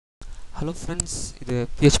Hello friends, இது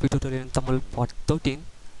PHP tutorial in Tamil part 13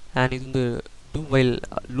 and இது வந்து do while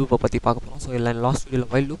loop பற்றி பார்க்க போகிறோம். ஸோ இல்லை லாஸ்ட்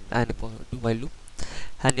வீடியோவில் while loop and இப்போ do while loop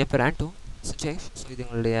and என் பேர் Anto, sujesh. ஸோ இது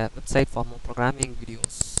எங்களுடைய website for more programming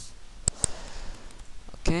videos.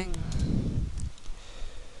 Okay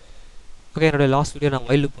என்னுடைய லாஸ்ட் வீடியோ நான்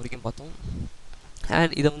while loop வரைக்கும் பார்த்தோம்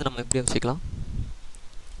and இதை வந்து நம்ம எப்படியே வச்சுக்கலாம்.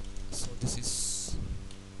 So this is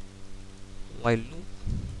while loop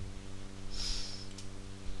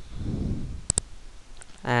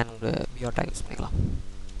and ஒரு BR tag யூஸ் பண்ணிக்கலாம்.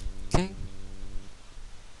 ஓகே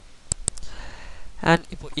அண்ட்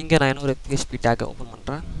இப்போ இங்கே நான் இன்னொரு PHP டேக்கை ஓப்பன்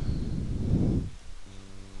பண்ணுறேன்.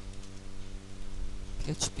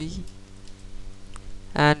 PHP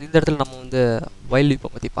அண்ட் இந்த இடத்துல நம்ம வந்து while loop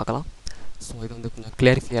பற்றி பார்க்கலாம். ஸோ இது வந்து கொஞ்சம்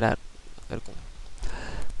கிளாரிஃபையராக இருக்கும்.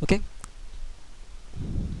 ஓகே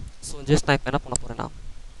ஸோ ஜஸ்ட் நான் இப்போ என்ன பண்ண போகிறேன்னா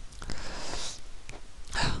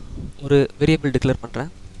ஒரு வேரியபிள் டிக்ளேர்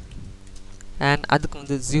பண்ணுறேன் அண்ட் அதுக்கு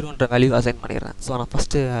வந்து 0ன்ற வேல்யூ அசைன் பண்ணிடுறேன். ஸோ நான்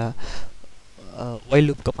ஃபஸ்ட்டு while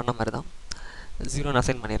loopக்கு பண்ண மாதிரி தான் 0ன்னு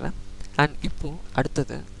அசைன் பண்ணிடுறேன். அண்ட் இப்போது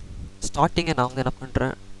அடுத்தது ஸ்டார்டிங்கை நான் வந்து என்ன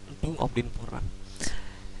பண்ணுறேன் do அப்படின்னு போடுறேன்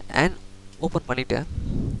அண்ட் ஓப்பன் பண்ணிவிட்டு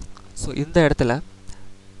ஸோ இந்த இடத்துல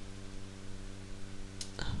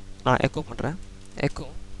நான் எக்கோ பண்ணுறேன். எக்கோ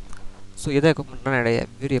ஸோ எதை எக்கோ பண்ணுறேன்னா என்னுடைய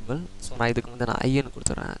வேரியபிள். ஸோ நான் இதுக்கு வந்து நான் ஐன்னு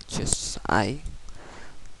கொடுத்துட்றேன். ஜஸ்ட் ஐ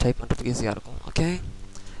டைப் பண்ணுறதுக்கு ஈஸியாக இருக்கும். ஓகே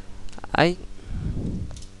ஐ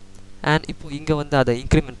அண்ட் இப்போது இங்கே வந்து அதை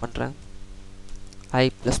இன்க்ரிமெண்ட் பண்ணுறேன் ஐ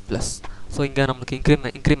ப்ளஸ் ப்ளஸ். ஸோ இங்கே நம்மளுக்கு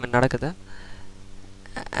இன்க்ரிமெண்ட் நடக்குது.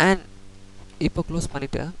 அண்ட் இப்போ க்ளோஸ்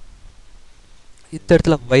பண்ணிவிட்டு இந்த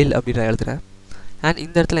இடத்துல while அப்படின்னு எழுதுகிறேன் அண்ட்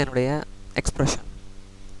இந்த இடத்துல என்னுடைய எக்ஸ்ப்ரெஷன்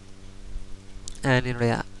அண்ட்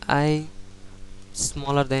என்னுடைய ஐ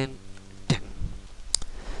ஸ்மாலர் தென்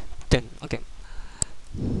 10. ஓகே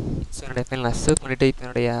ஸோ என்னுடைய ஃபைல் நான் சேவ் பண்ணிவிட்டு இப்போ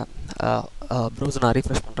என்னுடைய ப்ரௌசர் நான்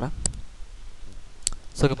ரீஃப்ரெஷ் பண்ணுறேன்.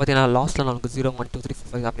 ஸோ இங்கே பார்த்தீங்கன்னா லாஸ்ட்டில் நமக்கு 0 1 2 3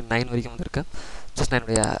 4 5 அப்படி 9 வரைக்கும் வந்துருக்கு. ஜஸ்ட் நான்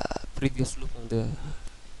என்னுடைய ப்ரீவியஸ் லூப் வந்து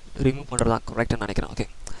ரிமூவ் பண்ணுறது தான் கரெக்டாக நினைக்கிறேன். ஓகே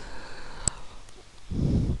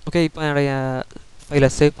ஓகே இப்போ என்னுடைய ஃபைலை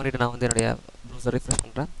சேவ் பண்ணிவிட்டு நான் வந்து என்னுடைய ப்ரௌசர் ரீஃப்ரெஷ்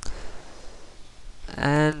பண்ணுறேன்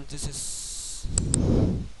and this is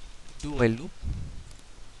do while loop.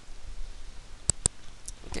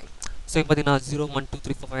 Okay so இப்போ பார்த்தீங்கன்னா 0 1 2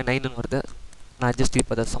 3 4 5 9ன்னு வருது. நான் ஜஸ்ட்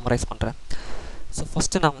இப்போ அதை சம்மரைஸ் பண்ணுறேன். ஸோ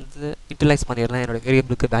ஃபஸ்ட்டு நான் வந்து யூட்டிலைஸ் பண்ணிடுறேன் என்னோடய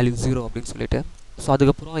வேரியபிளுக்கு வேல்யூ 0 அப்படின்னு சொல்லிட்டு. ஸோ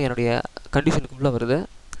அதுக்கப்புறம் என்னுடைய கண்டிஷனுக்குள்ளே வருது.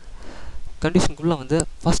 கண்டிஷனுக்குள்ளே வந்து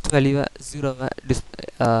ஃபஸ்ட் வேல்யூவை 0வை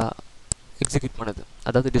எக்ஸிக்யூட் பண்ணுது,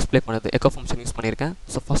 அதாவது டிஸ்பிளே பண்ணுது. எக்கோ ஃபங்க்ஷன் யூஸ் பண்ணியிருக்கேன்.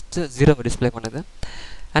 ஸோ ஃபஸ்ட்டு 0வை டிஸ்பிளே பண்ணுது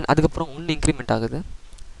அண்ட் அதுக்கப்புறம் 1 இன்க்ரிமெண்ட் ஆகுது.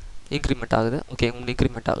 ஓகே 1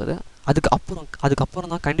 இன்க்ரிமெண்ட் ஆகுது.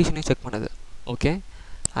 அதுக்கப்புறம் தான் கண்டிஷனையும் செக் பண்ணுது. ஓகே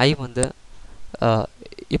ஐ வந்து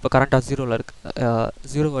இப்போ கரண்ட்டாக 0வில் இருக்குது.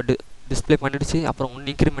 0வை டிஸ்பிளே பண்ணிடுச்சு. அப்புறம் 1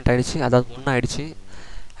 இன்க்ரிமெண்ட் ஆகிடுச்சு, அதாவது 1 ஆகிடுச்சு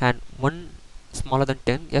and 1 smaller than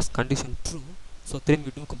 10. S condition true. So திரும்பி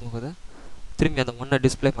 2க்கு போகுது. திரும்பி அந்த 1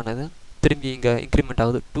 டிஸ்பிளே பண்ணுது. திரும்பி இங்கே இன்க்ரிமெண்ட்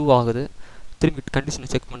ஆகுது 2 ஆகுது. திரும்பி கண்டிஷனை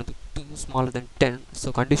செக் பண்ணுது 2 smaller than 10.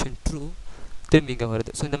 So condition true. திரும்பி இங்கே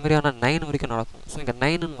வருது. ஸோ இந்த மாதிரியான 9 வரைக்கும் நடக்கும். ஸோ இங்கே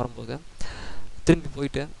 9ன்னு வரும்போது திரும்பி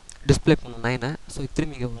போயிட்டு டிஸ்பிளே பண்ணும் 9. ஸோ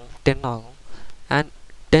திரும்பி இங்கே வரும் 10 ஆகும் and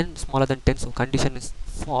 10 smaller than 10. So condition is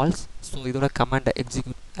false. So இதோட கமாண்டை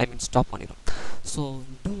எக்ஸிக்யூட் ஸ்டாப் பண்ணிடும். ஸோ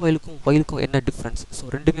do whileக்கும் என்ன டிஃப்ரென்ஸ்? ஸோ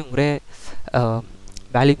ரெண்டுமே ஒரே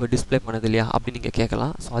வேல்யூவை டிஸ்பிளே பண்ணுது இல்லையா அப்படின்னு நீங்கள்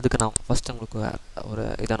கேட்கலாம். ஸோ அதுக்கு நான் ஃபஸ்ட்டு உங்களுக்கு ஒரு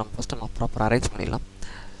இதை நம்ம ஃபஸ்ட்டு நம்ம ப்ராப்பராக அரேஞ்ச் பண்ணிடலாம்.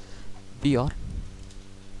 பிஆர்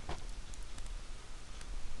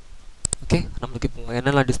ஓகே நம்மளுக்கு இப்போ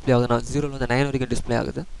என்னெல்லாம் டிஸ்பிளே ஆகுதுன்னா 0லேருந்து 9 வரைக்கும் டிஸ்பிளே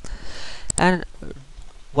ஆகுது அண்ட்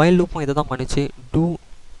while loopம் இதை தான் பண்ணிச்சு,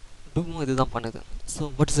 டூவும் இது தான் பண்ணுது. So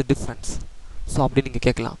what is the difference? So அப்படி நீங்கள்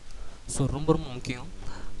கேட்கலாம். ஸோ ரொம்ப முக்கியம்.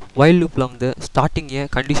 while loopல வந்து ஸ்டார்டிங்கே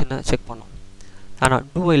கண்டிஷனை செக் பண்ணும். ஆனால்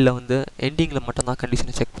do whileல வந்து எண்டிங்கில் மட்டும்தான்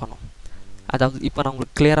கண்டிஷனை செக் பண்ணும். அதாவது இப்போ நான்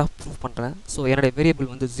உங்களுக்கு கிளியராக ப்ரூவ் பண்ணுறேன். ஸோ என்னுடைய வேரியபிள்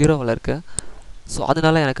வந்து 0வில் இருக்குது. ஸோ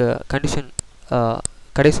அதனால் எனக்கு கண்டிஷன்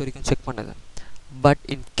கடைசி வரைக்கும் செக் பண்ணுது. பட்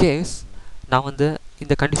இன் கேஸ் நான் வந்து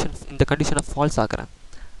இந்த கண்டிஷனை ஃபால்ஸ் ஆக்குறேன்,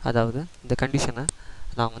 அதாவது இந்த கண்டிஷனை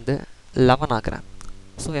நான் வந்து 11 ஆக்குறேன்.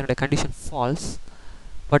 ஸோ என்னுடைய condition falls.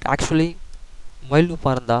 But actually while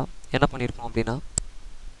loopஆக இருந்தால் என்ன பண்ணியிருக்கோம் அப்படின்னா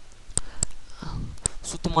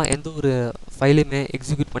சுத்தமாக எந்த ஒரு ஃபைலையுமே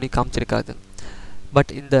எக்ஸிக்யூட் பண்ணி காமிச்சிருக்காது.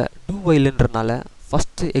 பட் இந்த do whileன்றனால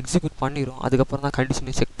ஃபஸ்ட்டு எக்ஸிக்யூட் பண்ணிடும், அதுக்கப்புறம் தான்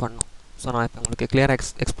கண்டிஷனையும் செக் பண்ணணும். ஸோ நான் இப்போ உங்களுக்கு கிளியராக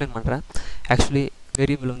எக்ஸ்பிளைன் பண்ணுறேன். ஆக்சுவலி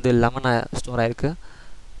வேரியபிள் வந்து 11 ஸ்டோர் ஆகிருக்கு.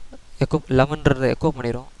 11ன்றதை எக்கோ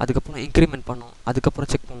பண்ணிடும், அதுக்கப்புறம் இன்க்ரிமெண்ட் பண்ணும்,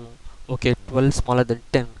 அதுக்கப்புறம் செக் பண்ணணும். Okay 12 smaller than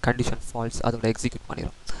 10 condition falls, அதோட எக்ஸிக்யூட்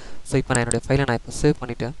பண்ணிடும். ஸோ இப்போ நான் என்னுடைய ஃபைலை நான் இப்போ சேவ்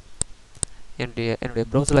பண்ணிவிட்டு என்னுடைய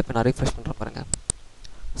ப்ரௌசரில் இப்போ நான் ரீஃப்ரெஷ் பண்ணுறேன் பாருங்கள்.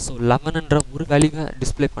 ஸோ 11ன்ற ஒரு வேல்யூவை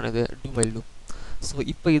டிஸ்ப்ளே பண்ணுது டூ வைல் லூப். ஸோ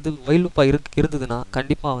இப்போ இது வைல் லூப்பாக இருந்ததுன்னா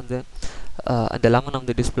கண்டிப்பாக வந்து அந்த 11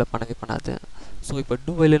 வந்து டிஸ்ப்ளே பண்ணவே பண்ணாது. ஸோ இப்போ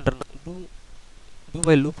டூ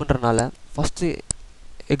வைல் லூப்புன்றனால ஃபஸ்ட்டு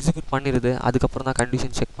எக்ஸிக்யூட் பண்ணிடுது, அதுக்கப்புறம் தான்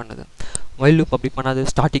கண்டிஷன் செக் பண்ணுது. வைல் லூப் அப்படி பண்ணாது,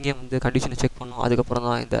 ஸ்டார்டிங்கே வந்து கண்டிஷனை செக் பண்ணும், அதுக்கப்புறம்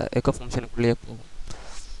தான் இந்த எக்கோ ஃபங்க்ஷனுக்குள்ளேயே போகும்.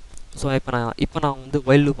 ஸோ இப்போ நான் வந்து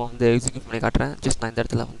வைல் லூப்பை வந்து எக்ஸிக்யூட் பண்ணி காட்டுறேன். ஜஸ்ட் நான் இந்த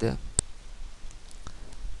இடத்துல வந்து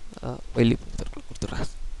வைல் லூப் கொடுத்துட்றேன்.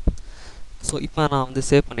 ஸோ இப்போ நான் வந்து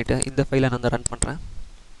சேவ் பண்ணிவிட்டு இந்த ஃபைலை நான் வந்து ரன் பண்ணுறேன்.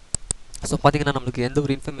 ஸோ பார்த்தீங்கன்னா நம்மளுக்கு எந்த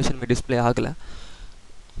ஒரு இன்ஃபர்மேஷனுமே டிஸ்ப்ளே ஆகலை.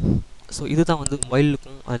 ஸோ இதுதான் வந்து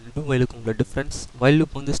வைலுக்கும் அண்ட் டூ வைலுக்கும் உள்ள டிஃப்ரென்ஸ். வைல்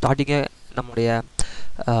லூப் வந்து ஸ்டார்டிங்கே நம்முடைய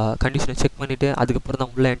கண்டிஷனை செக் பண்ணிவிட்டு அதுக்கப்புறம்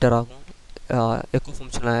தான் உள்ளே என்டர் ஆகும், எக்கோ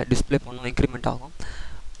ஃபங்க்ஷனில் டிஸ்ப்ளே பண்ணும், இன்க்ரிமெண்ட் ஆகும்.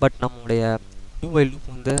 பட் நம்மளுடைய டூ வைல் லூப்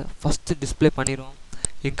வந்து ஃபஸ்ட்டு டிஸ்ப்ளே பண்ணிடும்,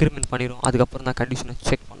 இன்க்ரிமெண்ட் பண்ணிடும், அதுக்கப்புறம் தான் கண்டிஷனை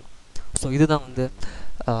செக் பண்ணும். ஸோ இதுதான் வந்து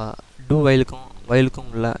டூ வைலுக்கும்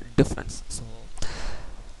உள்ள difference. So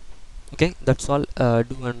okay, that's all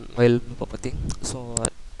two and while லூப்பை பற்றி. ஸோ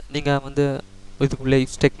நீங்கள் வந்து இதுக்குள்ளே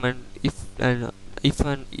if statement,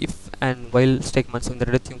 if and while statements இந்த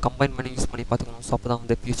ரெண்டுத்தையும் கம்பைன் பண்ணி யூஸ் பண்ணி பார்த்துக்கணும். ஸோ அப்போ தான்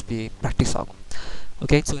வந்து PHP ப்ராக்டிஸ் ஆகும்.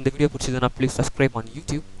 ஓகே, ஸோ இந்த வீடியோ பிடிச்சதுன்னா please subscribe on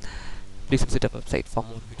YouTube. Please visit our website for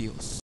more videos.